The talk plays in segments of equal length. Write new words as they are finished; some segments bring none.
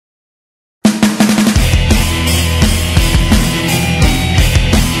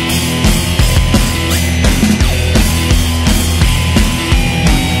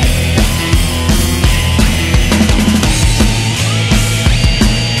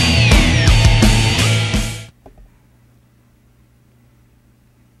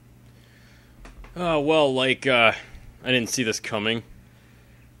I didn't see this coming.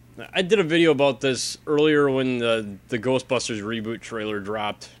 I did a video about this earlier when the Ghostbusters Reboot trailer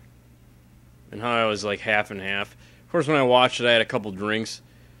dropped, and how I was like half and half. Of course, when I watched it, I had a couple drinks.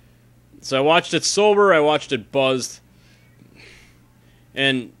 So I watched it sober, I watched it buzzed,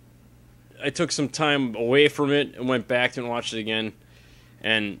 and I took some time away from it and went back and watched it again.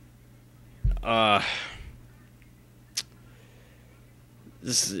 And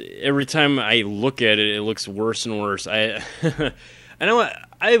every time I look at it, it looks worse and worse. I know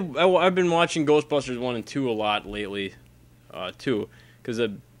I've been watching Ghostbusters 1 and 2 a lot lately, too, because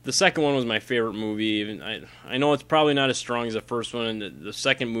the second one was my favorite movie. Even I know it's probably not as strong as the first one, and the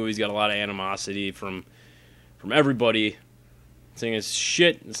second movie's got a lot of animosity from everybody, saying it's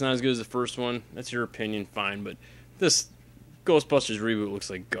shit, it's not as good as the first one. That's your opinion, fine, but this Ghostbusters Reboot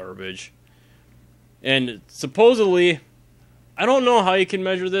looks like garbage. And supposedly, I don't know how you can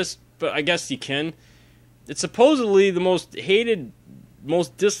measure this, but I guess you can. It's supposedly the most hated,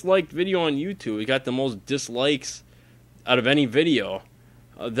 most disliked video on YouTube. It got the most dislikes out of any video.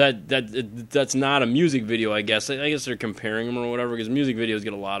 That's not a music video, I guess. I guess they're comparing them or whatever, because music videos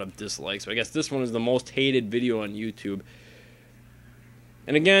get a lot of dislikes. So I guess this one is the most hated video on YouTube.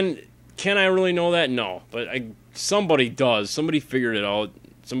 And again, can I really know that? No. But somebody does. Somebody figured it out.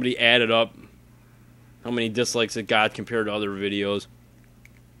 Somebody added up how many dislikes it got compared to other videos.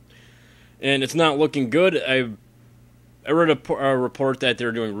 And it's not looking good. I read a report that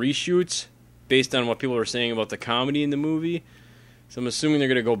they're doing reshoots based on what people are saying about the comedy in the movie. So I'm assuming they're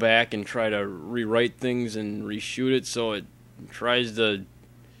going to go back and try to rewrite things and reshoot it so it tries to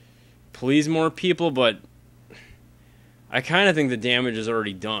please more people, but I kind of think the damage is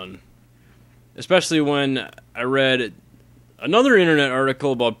already done. Especially when I read another internet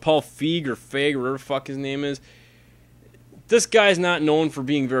article about Paul Feig or Feig, or whatever the fuck his name is. This guy's not known for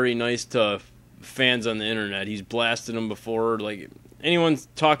being very nice to fans on the internet. He's blasted them before. Like, anyone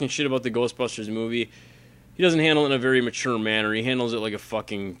talking shit about the Ghostbusters movie, he doesn't handle it in a very mature manner. He handles it like a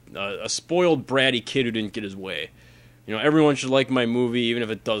fucking a spoiled, bratty kid who didn't get his way. You know, everyone should like my movie, even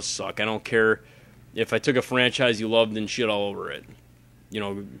if it does suck. I don't care if I took a franchise you loved and shit all over it. You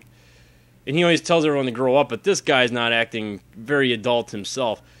know, and he always tells everyone to grow up, but this guy's not acting very adult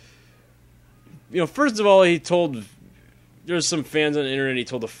himself. You know, first of all, he told, there's some fans on the internet he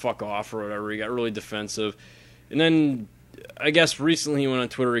told to fuck off or whatever. He got really defensive. And then, I guess recently he went on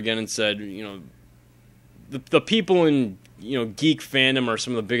Twitter again and said, you know, the people in, you know, geek fandom are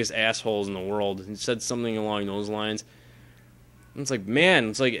some of the biggest assholes in the world. He said something along those lines. And it's like, man,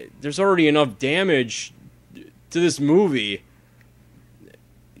 it's like, there's already enough damage to this movie.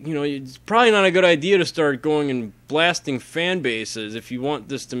 You know, it's probably not a good idea to start going and blasting fan bases if you want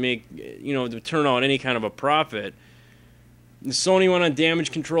this to make, you know, to turn out any kind of a profit. Sony went on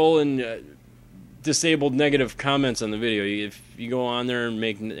damage control and disabled negative comments on the video. If you go on there and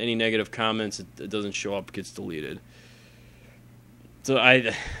make any negative comments, it doesn't show up, it gets deleted. So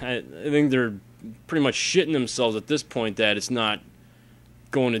I think they're pretty much shitting themselves at this point that it's not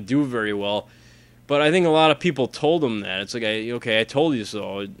going to do very well. But I think a lot of people told them that. It's like, okay, I told you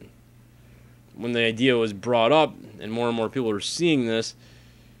so. When the idea was brought up and more people are seeing this,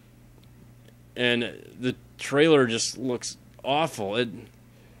 and the trailer just looks awful.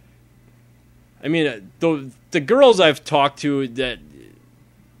 I mean, the girls I've talked to that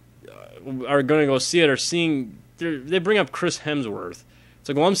are going to go see it are seeing, they bring up Chris Hemsworth. It's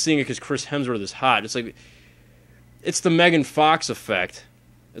like, well, I'm seeing it because Chris Hemsworth is hot. It's like, it's the Megan Fox effect.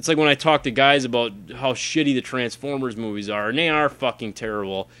 It's like when I talk to guys about how shitty the Transformers movies are, and they are fucking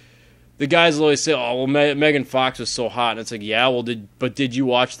terrible. The guys will always say, oh, well, Megan Fox was so hot. And it's like, yeah, well, did you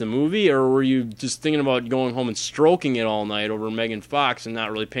watch the movie? Or were you just thinking about going home and stroking it all night over Megan Fox and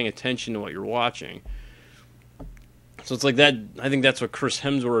not really paying attention to what you're watching? So it's like that. I think that's what Chris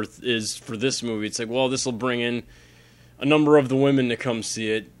Hemsworth is for this movie. It's like, well, this will bring in a number of the women to come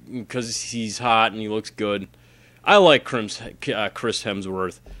see it because he's hot and he looks good. I like Chris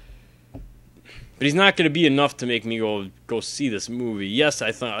Hemsworth. But he's not going to be enough to make me go see this movie. Yes,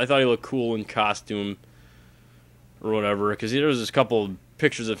 I thought he looked cool in costume or whatever, because there was this couple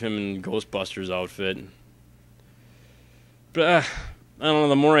pictures of him in Ghostbusters outfit. But I don't know.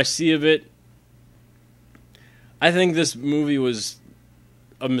 The more I see of it, I think this movie was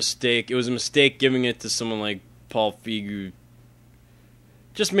a mistake. It was a mistake giving it to someone like Paul Feig, who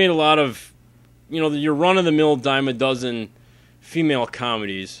just made a lot of, you know, your run-of-the-mill dime a dozen female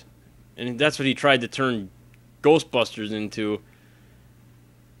comedies. And that's what he tried to turn Ghostbusters into.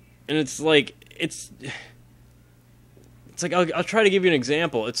 And it's like, I'll try to give you an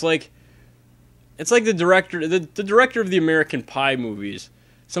example. It's like the director of the American Pie movies.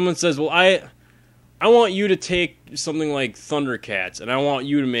 Someone says, well, I want you to take something like Thundercats, and I want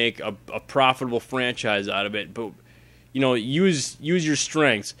you to make a profitable franchise out of it, but, use your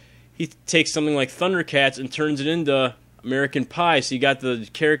strengths. He takes something like Thundercats and turns it into American Pie, so you got the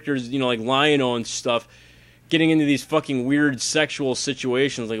characters, like Lion-O and stuff, getting into these fucking weird sexual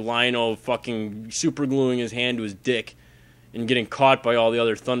situations, like Lion-O fucking supergluing his hand to his dick and getting caught by all the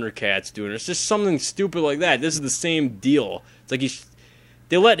other Thundercats doing it. It's just something stupid like that. This is the same deal. It's like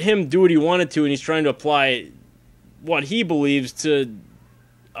they let him do what he wanted to, and he's trying to apply what he believes to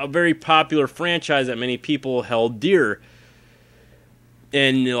a very popular franchise that many people held dear.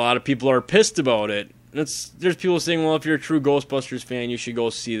 And a lot of people are pissed about it. There's people saying, well, if you're a true Ghostbusters fan, you should go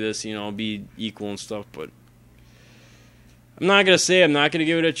see this, be equal and stuff. But I'm not going to say I'm not going to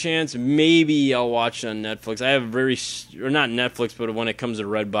give it a chance. Maybe I'll watch it on Netflix. I have or not Netflix, but when it comes to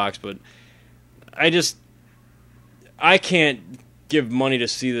Redbox. But I can't give money to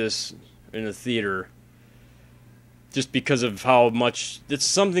see this in the theater just because of how much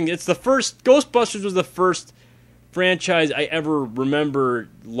it's the first Ghostbusters was the first franchise I ever remember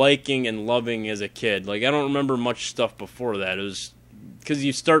liking and loving as a kid. Like, I don't remember much stuff before that. It was because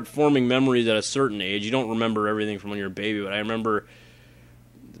you start forming memories at a certain age. You don't remember everything from when you're a baby, but I remember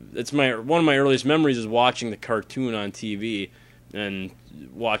one of my earliest memories is watching the cartoon on TV and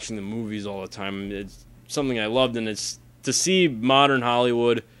watching the movies all the time. It's something I loved, and it's to see modern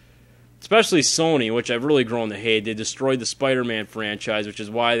Hollywood, especially Sony, which I've really grown to hate. They destroyed the Spider-Man franchise, which is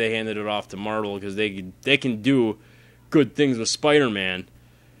why they handed it off to Marvel, because they can do good things with Spider-Man.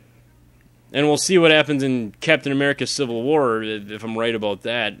 And we'll see what happens in Captain America Civil War, if I'm right about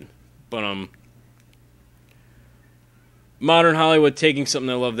that. But modern Hollywood taking something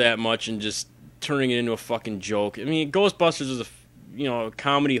I love that much and just turning it into a fucking joke. I mean, Ghostbusters is a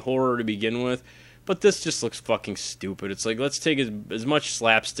comedy horror to begin with, but this just looks fucking stupid. It's like, let's take as much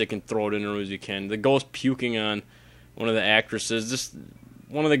slapstick and throw it in there as you can. The ghost puking on one of the actresses, just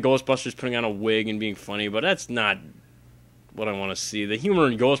one of the Ghostbusters putting on a wig and being funny, but that's not what I want to see. The humor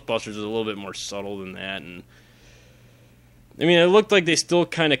in Ghostbusters is a little bit more subtle than that, and I mean, it looked like they still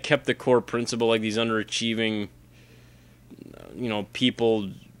kind of kept the core principle, like these underachieving, people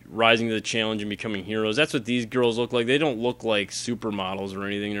rising to the challenge and becoming heroes. That's what these girls look like. They don't look like supermodels or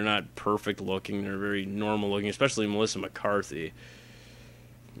anything. They're not perfect looking. They're very normal looking, especially Melissa McCarthy,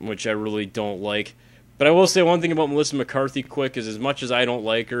 which I really don't like. But I will say one thing about Melissa McCarthy quick is, as much as I don't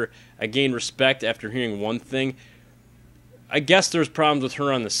like her, I gained respect after hearing one thing. I guess there's problems with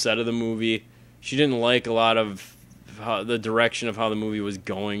her on the set of the movie. She didn't like a lot of the direction of how the movie was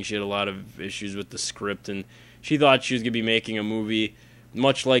going. She had a lot of issues with the script, and she thought she was going to be making a movie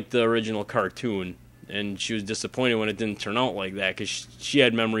much like the original cartoon, and she was disappointed when it didn't turn out like that, because she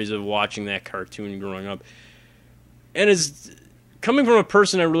had memories of watching that cartoon growing up. And as coming from a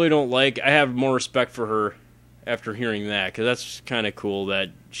person I really don't like, I have more respect for her after hearing that, because that's kind of cool that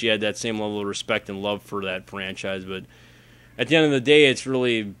she had that same level of respect and love for that franchise. But at the end of the day, it's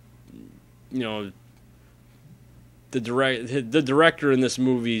really, the director in this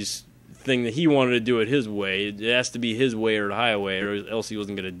movie's thing that he wanted to do it his way. It has to be his way or the highway, or else he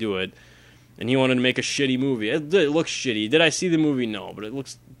wasn't going to do it. And he wanted to make a shitty movie. It looks shitty. Did I see the movie? No, but it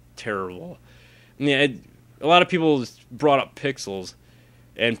looks terrible. Yeah, a lot of people brought up Pixels,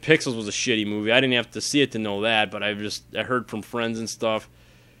 and Pixels was a shitty movie. I didn't have to see it to know that, but I heard from friends and stuff,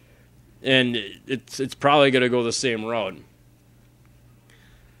 and it's probably going to go the same route.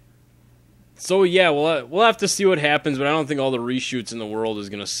 So yeah, we'll have to see what happens, but I don't think all the reshoots in the world is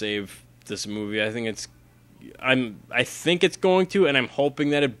going to save this movie. I think it's going to, and I'm hoping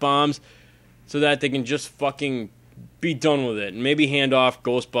that it bombs so that they can just fucking be done with it and maybe hand off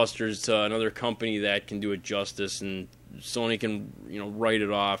Ghostbusters to another company that can do it justice, and Sony can write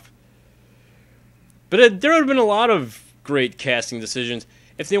it off. But there have been a lot of great casting decisions.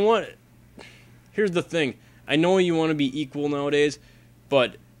 If they want, here's the thing: I know you want to be equal nowadays,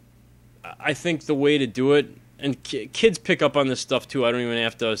 but I think the way to do it, and kids pick up on this stuff too. I don't even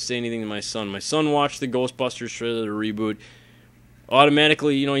have to say anything to my son. My son watched the Ghostbusters trailer, the reboot.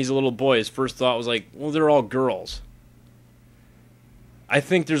 Automatically, he's a little boy. His first thought was like, well, they're all girls. I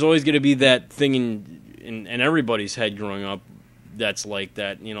think there's always going to be that thing in everybody's head growing up that's like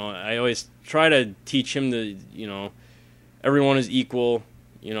that. I always try to teach him that, everyone is equal.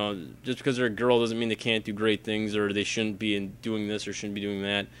 Just because they're a girl doesn't mean they can't do great things, or they shouldn't be doing this or shouldn't be doing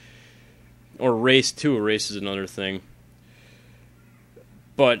that. Or race, too. Race is another thing.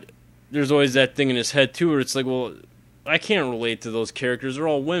 But there's always that thing in his head, too, where it's like, well, I can't relate to those characters. They're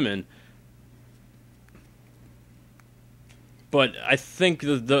all women. But I think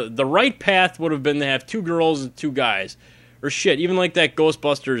the right path would have been to have 2 girls and 2 guys. Or shit, even like that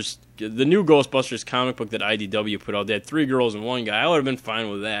Ghostbusters the new Ghostbusters comic book that IDW put out. They had 3 girls and 1 guy. I would have been fine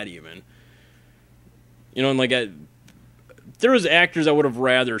with that even. You know, and like there was actors I would have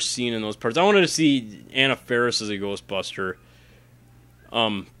rather seen in those parts. I wanted to see Anna Faris as a Ghostbuster.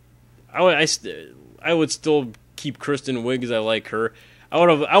 I would still keep Kristen Wiig because I like her.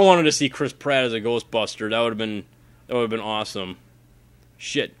 I wanted to see Chris Pratt as a Ghostbuster. That would have been awesome.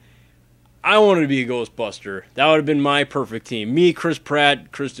 Shit. I wanted to be a Ghostbuster. That would have been my perfect team. Me, Chris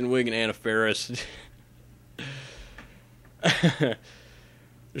Pratt, Kristen Wiig, and Anna Faris.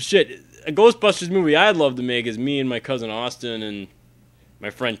 Shit. A Ghostbusters movie I'd love to make is me and my cousin Austin and my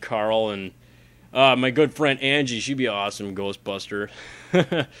friend Carl and my good friend Angie. She'd be an awesome Ghostbuster.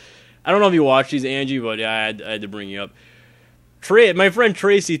 I don't know if you watch these, Angie, but yeah, I had to bring you up. My friend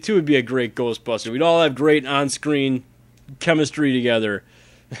Tracy, too, would be a great Ghostbuster. We'd all have great on-screen chemistry together.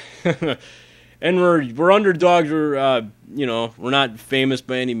 And we're underdogs. We're not famous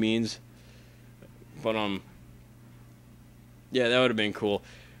by any means. But yeah, that would have been cool.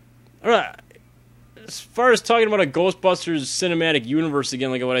 All right. As far as talking about a Ghostbusters cinematic universe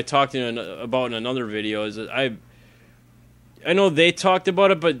again, like what I talked about in another video, is that I know they talked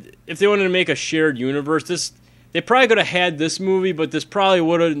about it, but if they wanted to make a shared universe, they probably could have had this movie, but this probably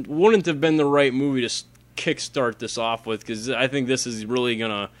wouldn't have been the right movie to kickstart this off with, because I think this is really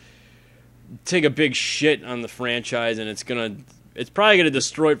gonna take a big shit on the franchise, and it's probably gonna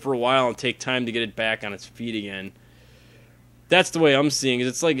destroy it for a while and take time to get it back on its feet again. That's the way I'm seeing it.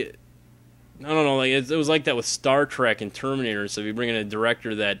 It's like, I don't know, like it was like that with Star Trek and Terminator. So if you bring in a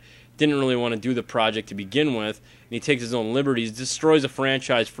director that didn't really want to do the project to begin with, and he takes his own liberties, destroys a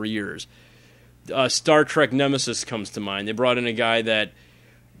franchise for years. Star Trek Nemesis comes to mind. They brought in a guy that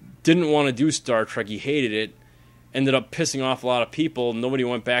didn't want to do Star Trek. He hated it. Ended up pissing off a lot of people. Nobody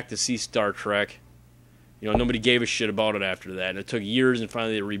went back to see Star Trek. Nobody gave a shit about it after that. And it took years, and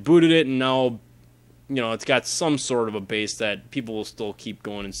finally they rebooted it, and now it's got some sort of a base that people will still keep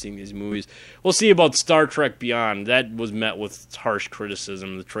going and seeing these movies. We'll see about Star Trek Beyond. That was met with harsh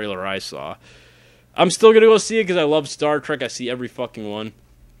criticism, the trailer I saw. I'm still going to go see it because I love Star Trek. I see every fucking one.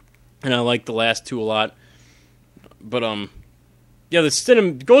 And I like the last 2 a lot. But, yeah, the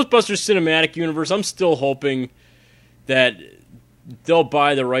Ghostbusters cinematic universe, I'm still hoping that they'll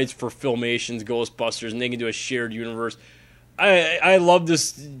buy the rights for Filmation's Ghostbusters and they can do a shared universe. I love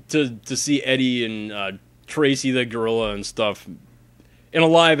this to see Eddie and Tracy the gorilla and stuff in a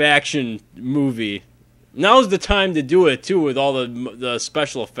live action movie. Now's the time to do it too, with all the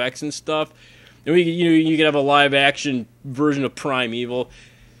special effects and stuff. And you could have a live action version of Primeval.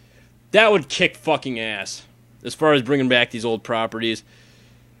 That would kick fucking ass as far as bringing back these old properties.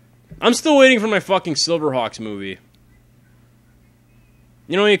 I'm still waiting for my fucking Silverhawks movie.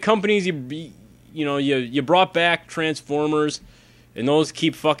 Your companies, you brought back Transformers, and those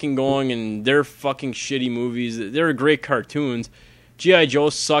keep fucking going, and they're fucking shitty movies. They're great cartoons. G.I. Joe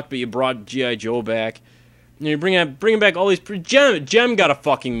sucked, but you brought G.I. Joe back. And you're bringing back all these... Jem got a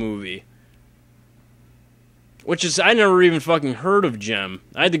fucking movie. Which is... I never even fucking heard of Jem.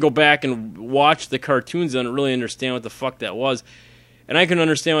 I had to go back and watch the cartoons and really understand what the fuck that was. And I couldn't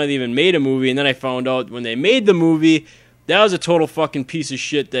understand why they even made a movie, and then I found out when they made the movie... That was a total fucking piece of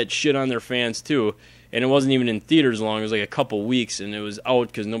shit that shit on their fans, too. And it wasn't even in theaters long. It was like a couple weeks, and it was out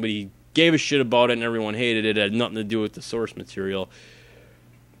because nobody gave a shit about it, and everyone hated it. It had nothing to do with the source material.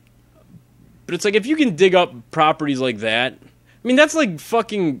 But it's like, if you can dig up properties like that... I mean, that's like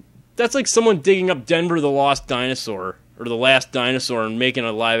fucking... That's like someone digging up Denver the Lost Dinosaur, or The Last Dinosaur, and making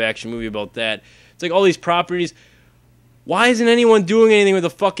a live-action movie about that. It's like all these properties... Why isn't anyone doing anything with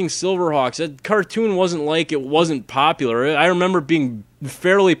the fucking Silverhawks? That cartoon wasn't popular. I remember it being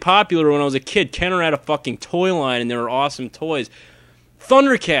fairly popular when I was a kid. Kenner had a fucking toy line, and they were awesome toys.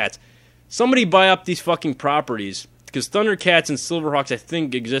 Thundercats. Somebody buy up these fucking properties. Because Thundercats and Silverhawks, I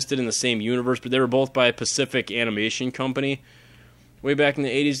think, existed in the same universe, but they were both by a Pacific Animation Company way back in the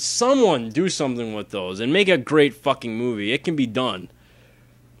 80s. Someone do something with those and make a great fucking movie. It can be done.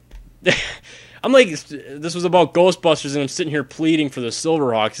 I'm like, this was about Ghostbusters, and I'm sitting here pleading for the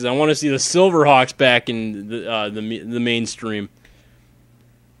Silverhawks because I want to see the Silverhawks back in the mainstream.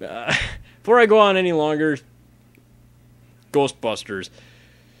 Before I go on any longer, Ghostbusters.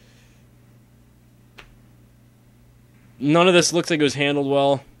 None of this looks like it was handled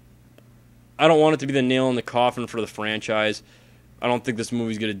well. I don't want it to be the nail in the coffin for the franchise. I don't think this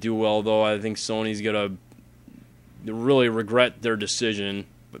movie's going to do well, though. I think Sony's going to really regret their decision.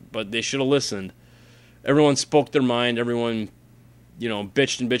 But they should have listened. Everyone spoke their mind. Everyone,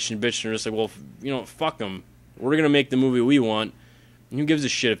 bitched and bitched and bitched. And they're just like, well, fuck them. We're going to make the movie we want. And who gives a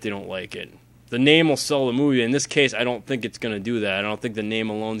shit if they don't like it? the name will sell the movie. In this case, I don't think it's going to do that. I don't think the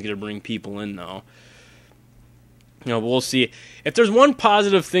name alone is going to bring people in, though. But we'll see. If there's one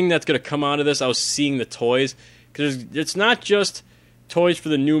positive thing that's going to come out of this, I was seeing the toys. Because it's not just toys for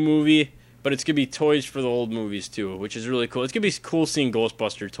the new movie, but it's going to be toys for the old movies, too, which is really cool. It's going to be cool seeing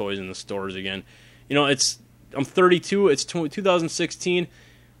Ghostbuster toys in the stores again. I'm 32. It's 2016.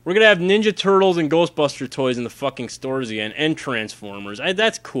 We're going to have Ninja Turtles and Ghostbuster toys in the fucking stores again, and Transformers.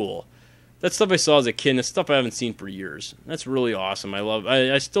 That's cool. That's stuff I saw as a kid, and it's stuff I haven't seen for years. That's really awesome.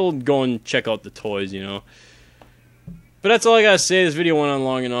 I still go and check out the toys, But that's all I got to say. This video went on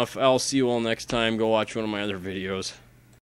long enough. I'll see you all next time. Go watch one of my other videos.